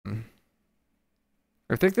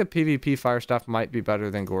I think that PvP Firestaff might be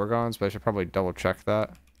better than Gorgons, but I should probably double check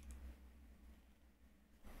that.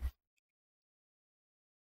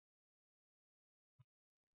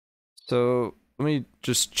 So let me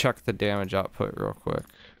just check the damage output real quick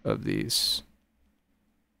of these.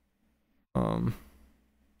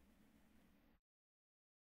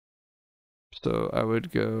 So I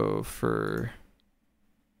would go for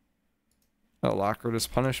Alacritus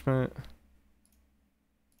Punishment.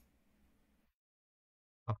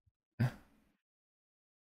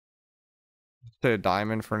 Say a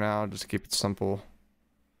diamond for now, just to keep it simple.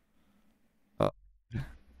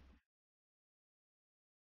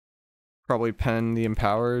 Probably pen the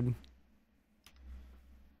Empowered,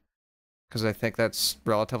 because I think that's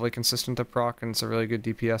relatively consistent to proc and it's a really good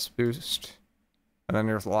DPS boost. And then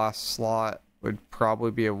your last slot would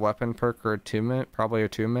probably be a weapon perk or attunement, probably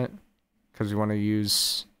attunement, because you want to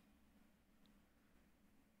use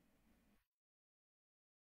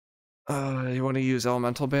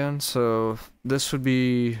elemental band. So this would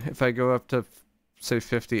be, if I go up to say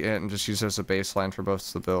 50 int and just use it as a baseline for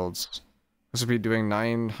both the builds, this would be doing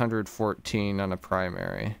 914 on a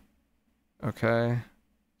primary. Okay,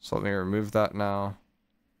 so let me remove that now.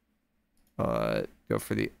 Go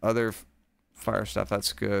for the other Firestaff.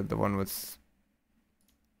 That's good. The one with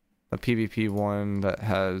the PvP one that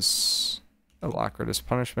has Alacritus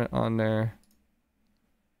Punishment on there.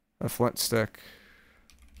 A flint stick.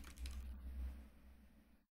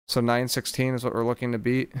 So 916 is what we're looking to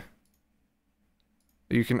beat.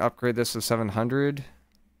 You can upgrade this to 700.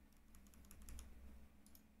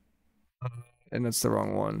 And it's the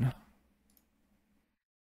wrong one.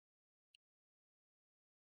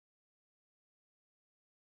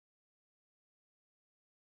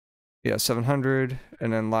 Yeah, 700.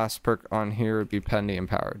 And then last perk on here would be Penny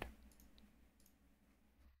Empowered.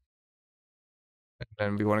 And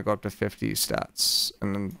then we want to go up to 50 stats.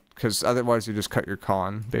 And then, because otherwise you just cut your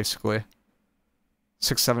con, basically.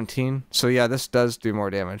 617. So yeah, this does do more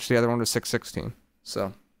damage. The other one was 616.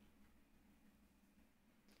 So.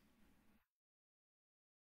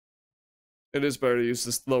 It is better to use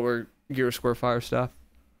this lower gear score Firestaff.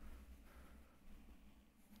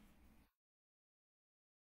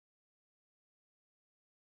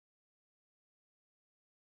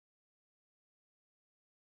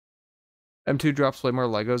 M2 drops way more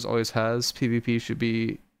Legos, always has. PvP should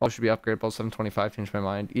be upgradable. 725, changed my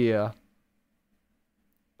mind. Yeah.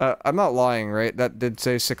 I'm not lying, right? That did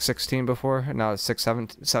say 616 before, and now it's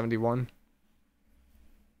 671.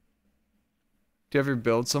 Do you have your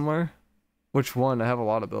build somewhere? Which one? I have a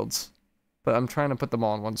lot of builds. But I'm trying to put them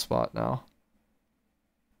all in one spot now.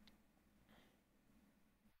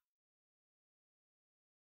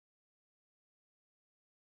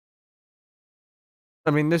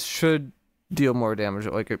 I mean, this should deal more damage.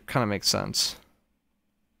 Like, it kind of makes sense.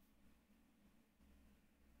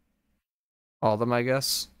 All of them, I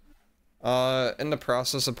guess. In the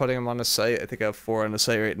process of putting them on the site, I think I have 4 on the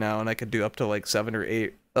site right now, and I could do up to like 7 or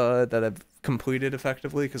 8 that I've completed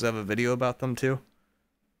effectively because I have a video about them too.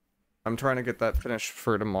 I'm trying to get that finished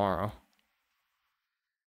for tomorrow.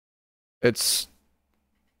 They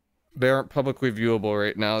aren't publicly viewable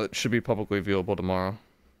right now. It should be publicly viewable tomorrow.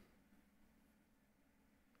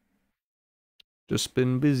 Just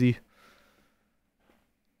been busy.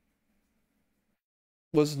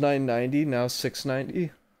 Was 990, now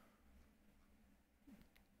 690.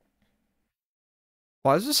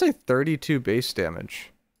 Why does it say 32 base damage?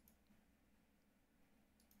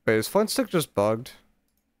 Wait, is Flint Stick just bugged?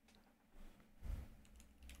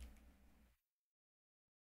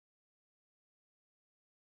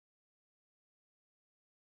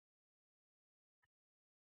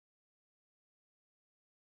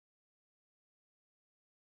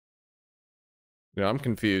 Yeah, I'm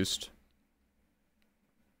confused.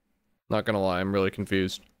 Not gonna lie, I'm really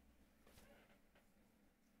confused.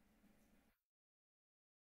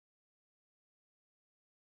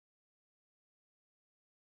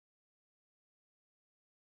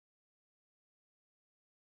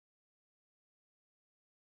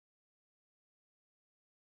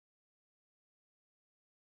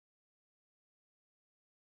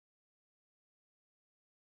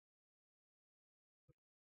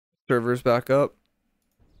 Servers back up.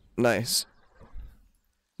 Nice.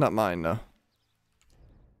 Not mine, though.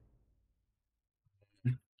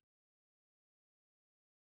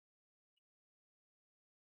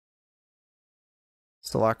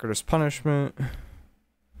 It's Alacritus Punishment.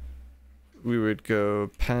 We would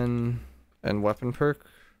go pen and weapon perk.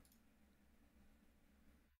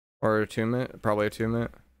 Or attunement. Probably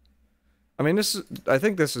attunement. I mean, I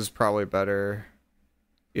think this is probably better.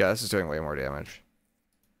 Yeah, this is doing way more damage.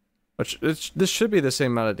 Which this should be the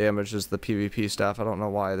same amount of damage as the PvP staff. I don't know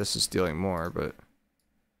why this is dealing more, but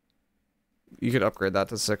you could upgrade that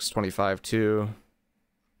to 625 too.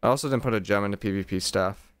 I also didn't put a gem into PvP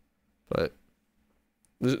staff, but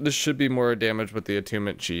this should be more damage with the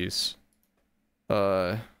attunement cheese.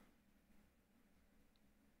 I'd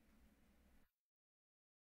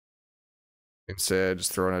say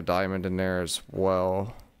just throwing a diamond in there as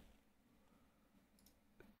well.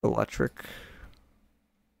 Electric.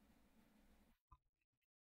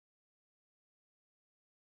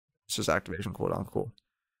 It's just activation cooldown, cool.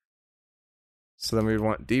 So then we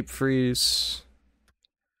want deep freeze.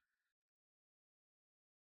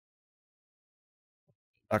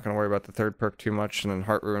 Not gonna worry about the third perk too much, and then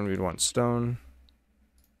heart ruin we'd want stone.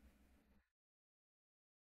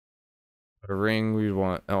 A ring we'd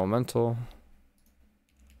want elemental.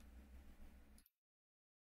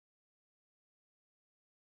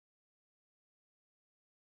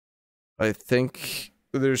 I think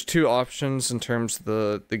there's two options in terms of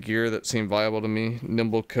the gear that seem viable to me.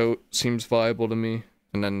 Nimble coat seems viable to me,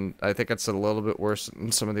 and then I think it's a little bit worse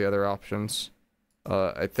than some of the other options.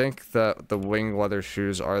 I think that the wing leather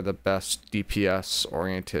shoes are the best DPS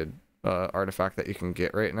oriented artifact that you can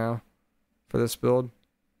get right now for this build.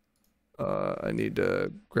 I need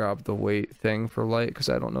to grab the weight thing for light because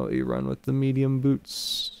I don't know what you run with the medium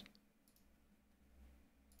boots.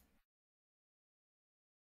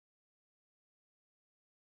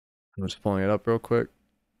 I'm just pulling it up real quick.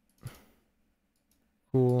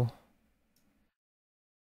 Cool.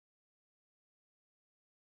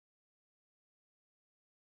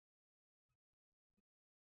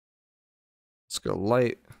 Let's go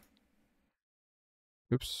light.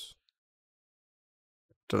 Oops.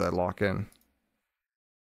 Did I lock in?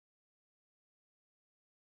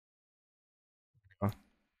 Oh.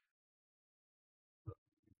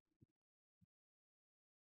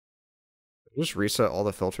 Just reset all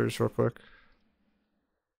the filters real quick.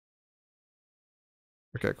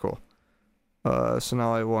 Okay, cool. So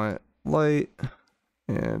now I want light,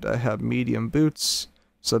 and I have medium boots.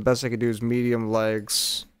 So the best I could do is medium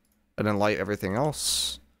legs, and then light everything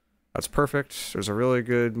else. That's perfect. There's a really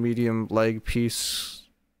good medium leg piece.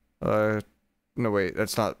 No wait,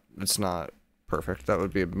 it's not perfect. That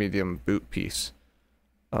would be a medium boot piece.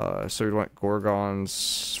 So we'd want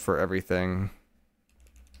gorgons for everything.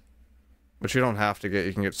 Which you don't have to get,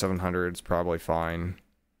 you can get 700, it's probably fine.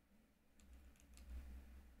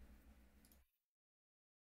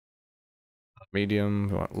 Medium,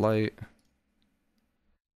 we want light.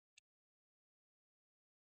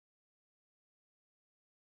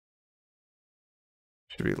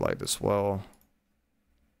 Should be light as well.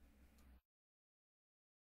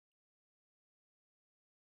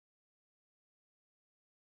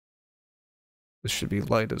 This should be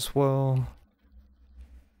light as well.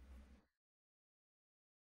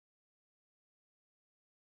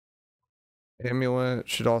 Amulet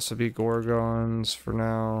should also be gorgons for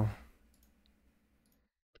now.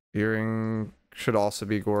 Earring should also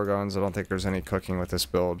be gorgons. I don't think there's any cooking with this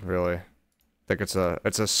build, really. I think it's a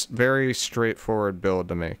very straightforward build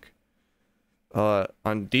to make.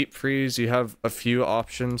 On deep freeze, you have a few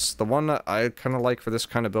options. The one that I kind of like for this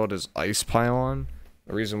kind of build is ice pylon.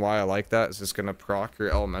 The reason why I like that is it's going to proc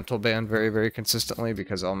your elemental band very, very consistently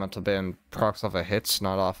because elemental band procs off of hits,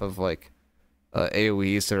 not off of like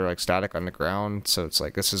AoEs that are like static on the ground. So it's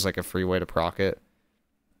like this is like a free way to proc it.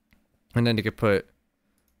 And then you could put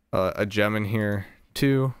a gem in here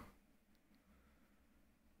too.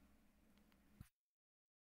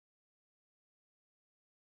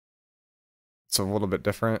 It's a little bit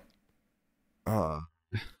different.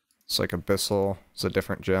 It's like abyssal. It's a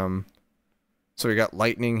different gem. So we got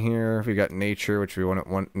lightning here. We got nature, which we wouldn't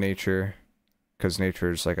want nature because nature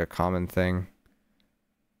is like a common thing.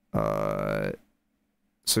 So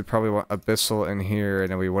we probably want abyssal in here,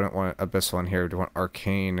 and then we wouldn't want abyssal in here. We'd want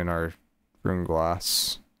arcane in our rune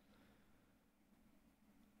glass.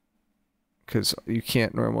 Because you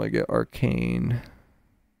can't normally get arcane.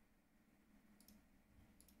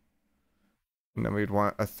 And then we'd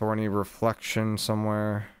want a thorny reflection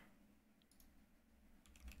somewhere.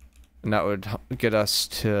 And that would get us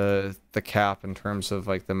to the cap in terms of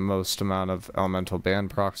like the most amount of elemental band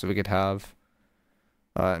procs that we could have.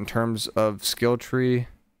 In terms of skill tree,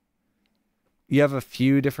 you have a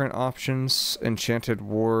few different options. Enchanted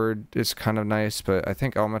Ward is kind of nice, but I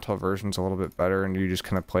think elemental version's a little bit better, and you just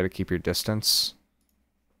kind of play to keep your distance.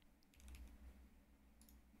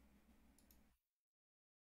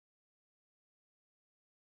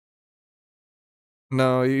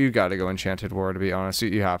 No, you gotta go Enchanted Ward, to be honest.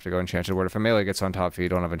 You have to go Enchanted Ward. If a melee gets on top of you, you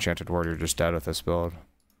don't have Enchanted Ward, you're just dead with this build.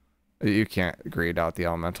 You can't grade out the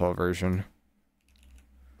elemental version.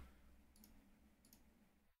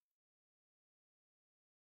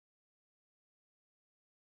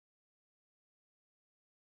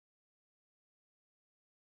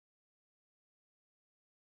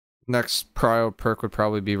 Next prio perk would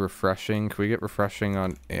probably be refreshing. Can we get refreshing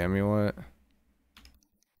on amulet?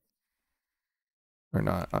 Or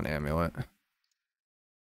not on amulet?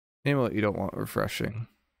 Amulet, you don't want refreshing.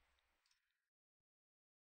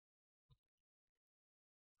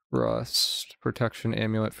 Rust, protection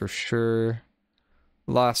amulet for sure.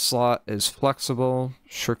 Last slot is flexible.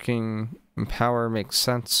 Shirking empower makes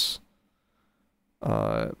sense.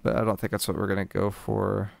 But I don't think that's what we're gonna go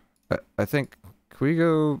for. I think, can we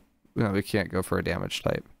go? No, we can't go for a damage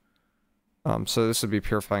type. So this would be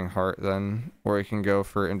Purifying Heart then, or you can go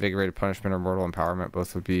for Invigorated Punishment or Mortal Empowerment.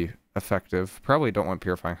 Both would be effective. Probably don't want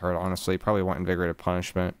Purifying Heart, honestly. Probably want Invigorated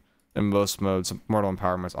Punishment. In most modes, Mortal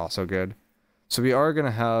Empowerment is also good. So we are going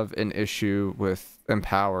to have an issue with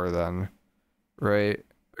Empower then, right?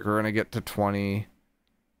 We're going to get to 20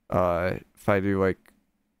 if I do like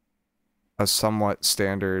a somewhat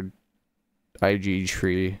standard IG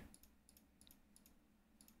tree.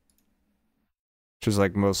 Which is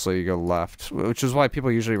like mostly you go left, which is why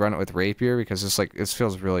people usually run it with rapier, because it's like, it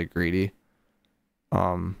feels really greedy.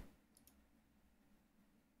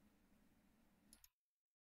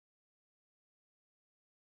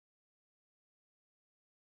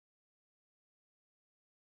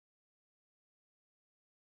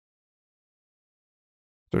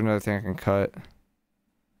 There's another thing I can cut.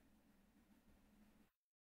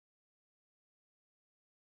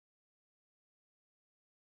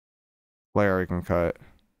 Layer I can cut.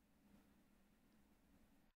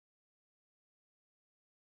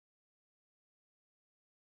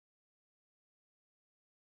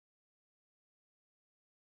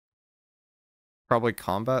 Probably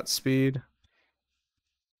combat speed.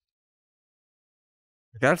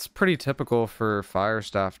 That's pretty typical for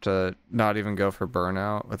Firestaff to not even go for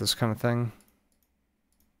burnout with this kind of thing.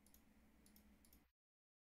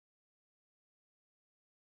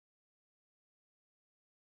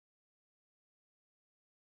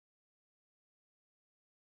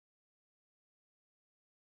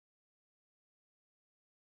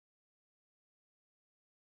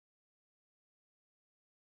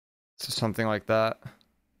 So something like that.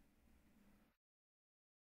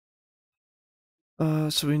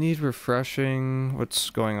 So we need refreshing. What's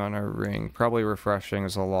going on our ring? Probably refreshing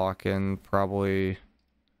is a lock-in. Probably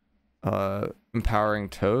empowering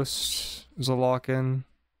toast is a lock-in.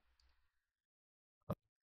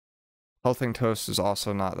 Healthing toast is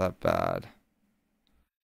also not that bad.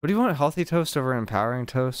 What do you want, healthy toast over empowering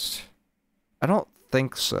toast? I don't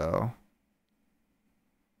think so.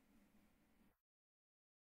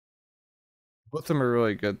 Both of them are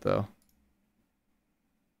really good though.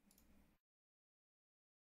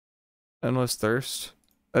 Endless thirst.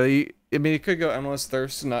 I mean, you could go endless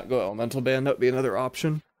thirst and not go elemental ban. That would be another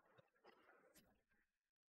option.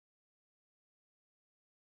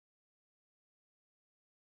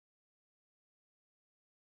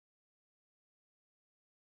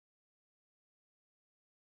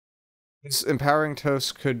 Empowering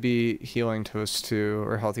toast could be healing toast too,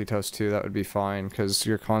 or healthy toast too. That would be fine because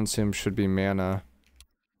your consume should be mana.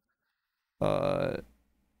 Uh,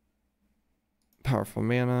 Powerful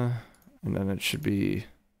mana, and then it should be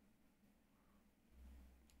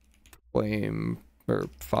flame or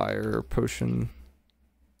fire potion.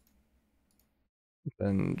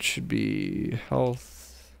 Then it should be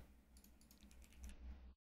health.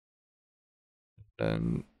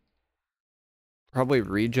 Then probably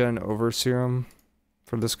regen over serum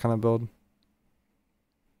for this kind of build.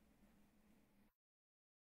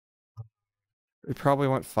 We probably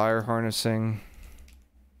want fire harnessing.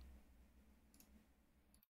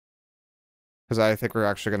 Because I think we're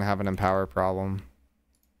actually going to have an empower problem.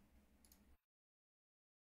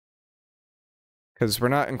 Because we're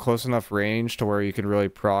not in close enough range to where you can really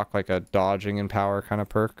proc like a dodging empower kind of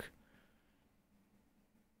perk.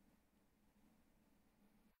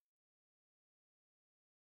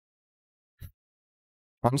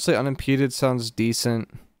 Honestly, unimpeded sounds decent.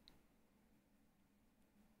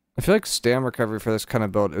 I feel like stam recovery for this kind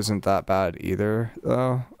of build isn't that bad either,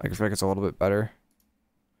 though. Like, I feel like it's a little bit better.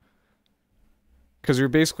 Because you're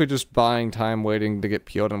basically just buying time waiting to get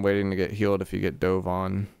peeled and waiting to get healed if you get dove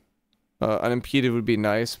on. Unimpeded would be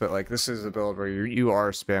nice, but like this is a build where you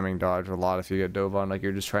are spamming dodge a lot if you get dove on. Like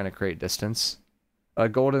you're just trying to create distance.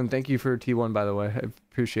 Golden, thank you for T1 by the way. I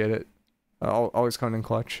appreciate it. Always coming in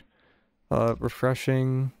clutch.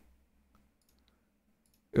 Refreshing.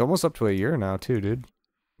 Almost up to a year now too, dude.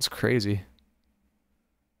 It's crazy.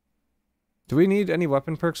 Do we need any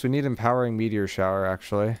weapon perks? We need empowering meteor shower,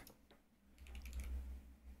 actually.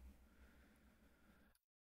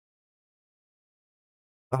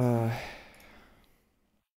 Do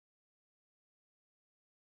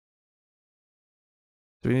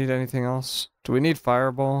we need anything else? Do we need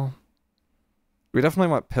fireball? We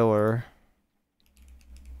definitely want pillar.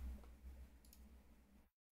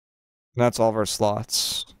 And that's all of our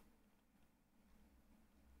slots.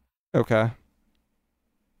 Okay.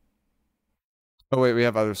 Oh wait, we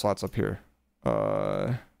have other slots up here.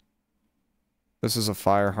 This is a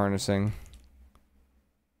fire harnessing.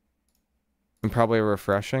 And probably a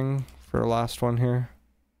refreshing for the last one here.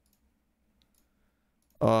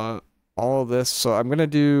 All of this, so I'm gonna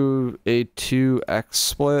do a 2x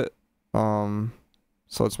split. So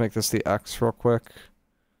let's make this the X real quick.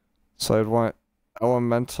 So I'd want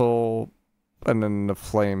elemental and then the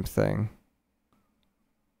flame thing.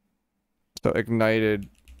 So ignited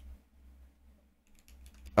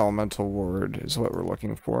elemental ward is what we're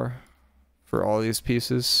looking for all these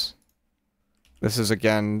pieces. This is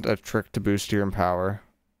again a trick to boost your empower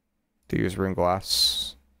to use rune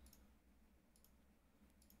glass.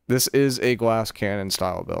 This is a glass cannon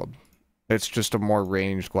style build. It's just a more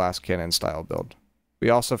ranged glass cannon style build. We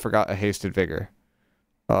also forgot a hasted vigor.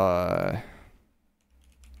 So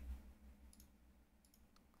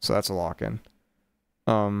that's a lock-in.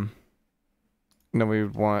 Then we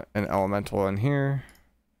would want an elemental in here.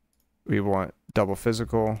 We want double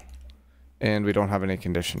physical. And we don't have any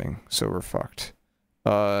conditioning, so we're fucked.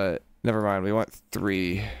 Never mind, we want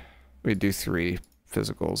 3. We do 3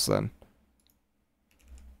 physicals then.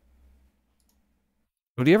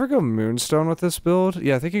 Would you ever go Moonstone with this build?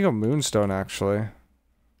 Yeah, I think you go Moonstone, actually.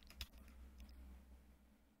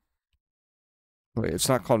 Wait, it's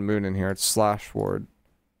not called Moon in here, it's Slash Ward.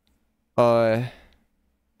 Does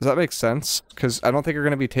that make sense? Because I don't think you're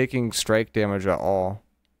going to be taking strike damage at all.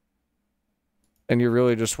 And you're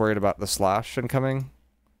really just worried about the slash incoming.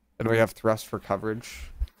 And we have thrust for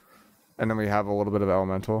coverage. And then we have a little bit of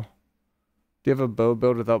elemental. Do you have a bow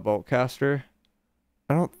build without bolt caster?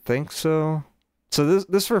 I don't think so. So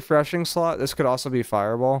this refreshing slot, this could also be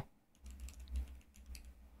fireball.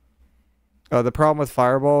 The problem with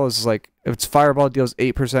fireball is like, if it's fireball, it deals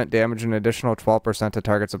 8% damage and an additional 12% to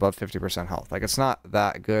targets above 50% health. Like, it's not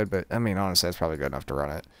that good, but I mean, honestly, it's probably good enough to run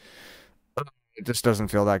it. It just doesn't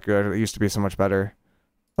feel that good. It used to be so much better.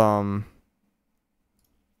 Let's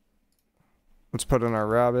put in our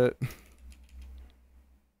rabbit.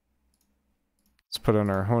 Let's put in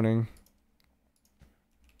our honing.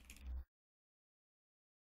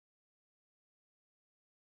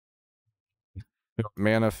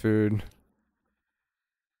 Mana food.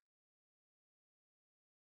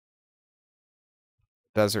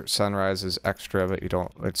 Desert Sunrise is extra, but you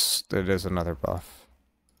don't, it is another buff.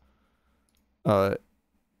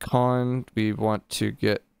 Con, we want to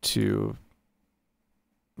get to,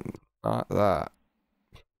 not that.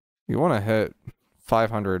 You want to hit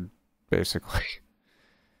 500, basically.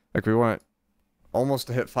 Like, we want almost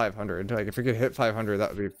to hit 500. Like, if we could hit 500,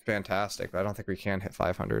 that would be fantastic, but I don't think we can hit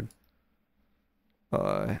 500.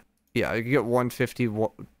 Yeah, you can get 150,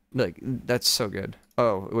 like, that's so good.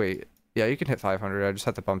 Oh, wait. Yeah, you can hit 500. I just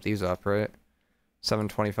have to bump these up, right?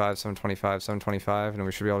 725, 725, 725, and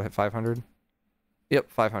we should be able to hit 500. Yep,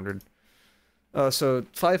 500. So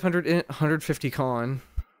 500 int, 150 con.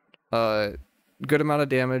 Good amount of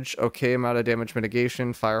damage, okay amount of damage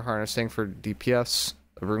mitigation, fire harnessing for DPS,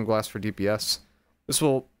 a rune glass for DPS. This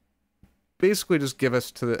will basically just give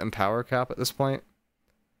us to the empower cap at this point.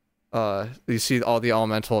 You see all the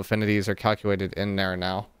elemental affinities are calculated in there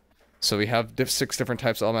now. So we have 6 different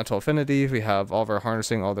types of elemental affinity. We have all of our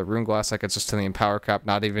harnessing, all the rune glass that gets us to the empower cap,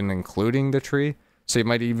 not even including the tree. So you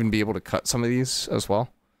might even be able to cut some of these as well.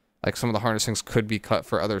 Like, some of the harnessings could be cut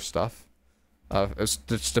for other stuff. It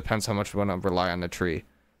just depends how much we want to rely on the tree.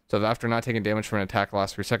 So after not taking damage from an attack, the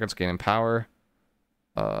last 3 seconds, gain empower.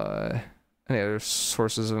 Any other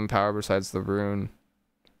sources of empower besides the rune?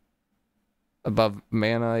 Above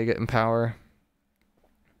mana, you get empower.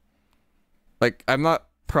 Like, I'm not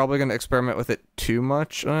probably going to experiment with it too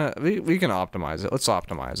much. We can optimize it. Let's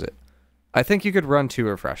optimize it. I think you could run 2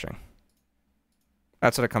 refreshing.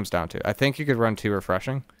 That's what it comes down to. I think you could run 2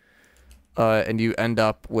 refreshing. And you end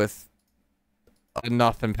up with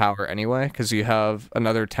enough empower anyway, because you have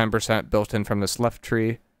another 10% built in from this left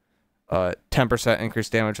tree. 10%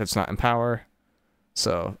 increased damage that's not empower.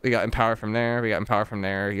 So we got empower from there. We got empower from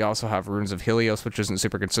there. You also have runes of Helios, which isn't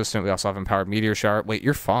super consistent. We also have empowered meteor shower. Wait,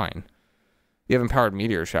 you're fine. You have empowered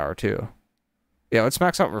meteor shower too. Yeah, let's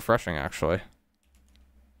max out refreshing actually.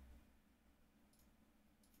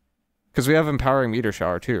 Because we have empowering meteor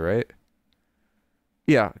shower too, right?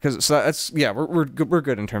 Yeah, because so that's yeah, we're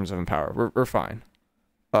good in terms of empower. We're fine.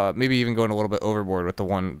 Maybe even going a little bit overboard with the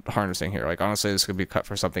one harnessing here. Like honestly, this could be cut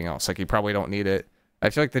for something else. Like you probably don't need it. I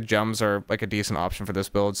feel like the gems are like a decent option for this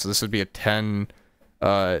build. So this would be a 10,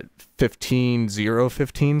 15, 0,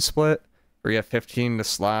 15 split, where you have 15 to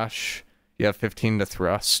slash, you have 15 to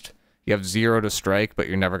thrust, you have 0 to strike, but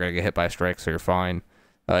you're never gonna get hit by strike, so you're fine.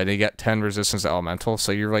 And you get 10 resistance to elemental,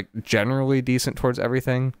 so you're like generally decent towards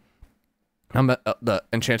everything. The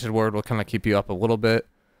enchanted word will kind of keep you up a little bit.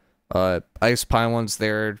 Ice pylon's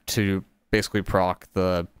there to basically proc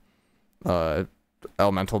the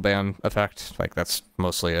elemental ban effect. Like that's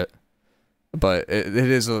mostly it. But it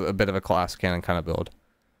is a bit of a class cannon kind of build.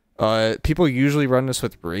 People usually run this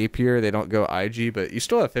with rapier. They don't go IG, but you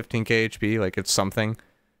still have 15k HP. Like it's something.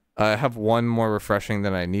 I have one more refreshing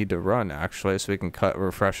than I need to run actually, so we can cut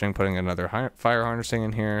refreshing, putting another fire harnessing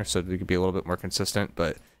in here, so we could be a little bit more consistent.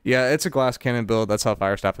 But yeah, it's a glass cannon build. That's how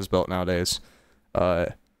Firestaff is built nowadays.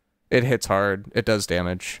 It hits hard. It does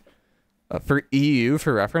damage. For EU,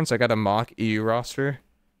 for reference, I got a mock EU roster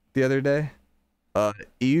the other day.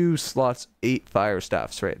 EU slots 8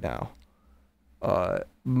 Firestaffs right now.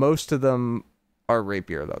 Most of them are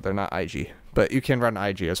rapier though. They're not IG, but you can run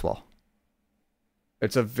IG as well.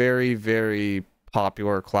 It's a very, very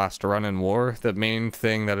popular class to run in war. The main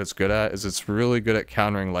thing that it's good at is it's really good at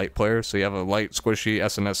countering light players. So you have a light, squishy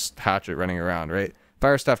SNS hatchet running around, right?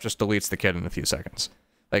 Firestaff just deletes the kid in a few seconds.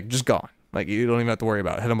 Like, just gone. Like, you don't even have to worry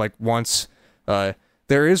about it. Hit him, like, once. There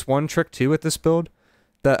is one trick, too, with this build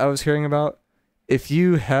that I was hearing about. If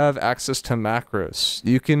you have access to macros,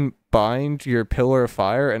 you can bind your Pillar of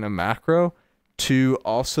Fire and a macro to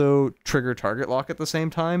also trigger target lock at the same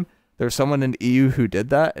time. There's someone in EU who did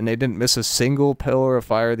that, and they didn't miss a single Pillar of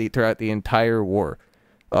Fire throughout the entire war.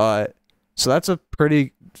 So that's a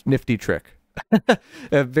pretty nifty trick.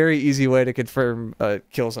 A very easy way to confirm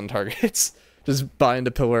kills on targets. Just bind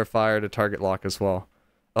a Pillar of Fire to target lock as well.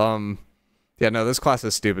 Yeah, no, this class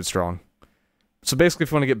is stupid strong. So basically,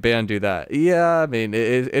 if you want to get banned, do that. Yeah, I mean,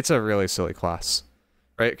 it's a really silly class,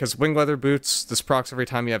 right? Because wing leather boots, this procs every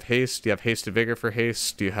time you have haste. You have hasted vigor for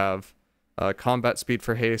haste. You have combat speed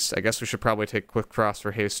for haste. I guess we should probably take quick frost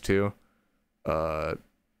for haste too. So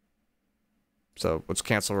let's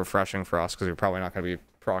cancel refreshing frost because you're probably not going to be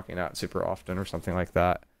proccing that super often or something like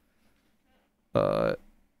that.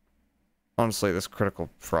 Honestly, this critical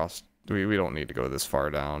frost, we don't need to go this far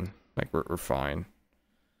down. Like, we're fine.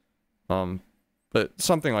 But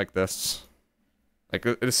something like this, like,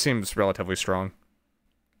 it seems relatively strong.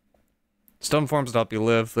 Stun forms to help you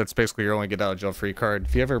live. That's basically your only get out of jail free card.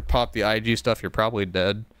 If you ever pop the IG stuff, you're probably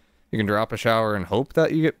dead. You can drop a shower and hope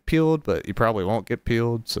that you get peeled, but you probably won't get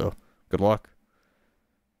peeled, so good luck.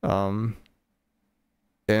 And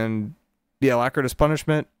yeah, Alacritus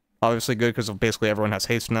Punishment, obviously good because basically everyone has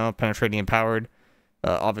haste now. Penetrating Empowered,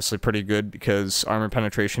 obviously pretty good because armor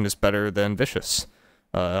penetration is better than Vicious.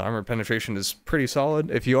 Armor penetration is pretty solid.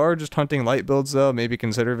 If you are just hunting light builds though, maybe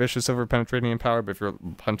consider Vicious over Penetrating Empowered, but if you're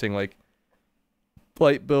hunting like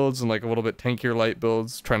light builds and like a little bit tankier light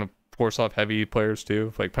builds, trying to force off heavy players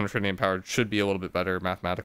too, like Penetrating Empowered should be a little bit better mathematically.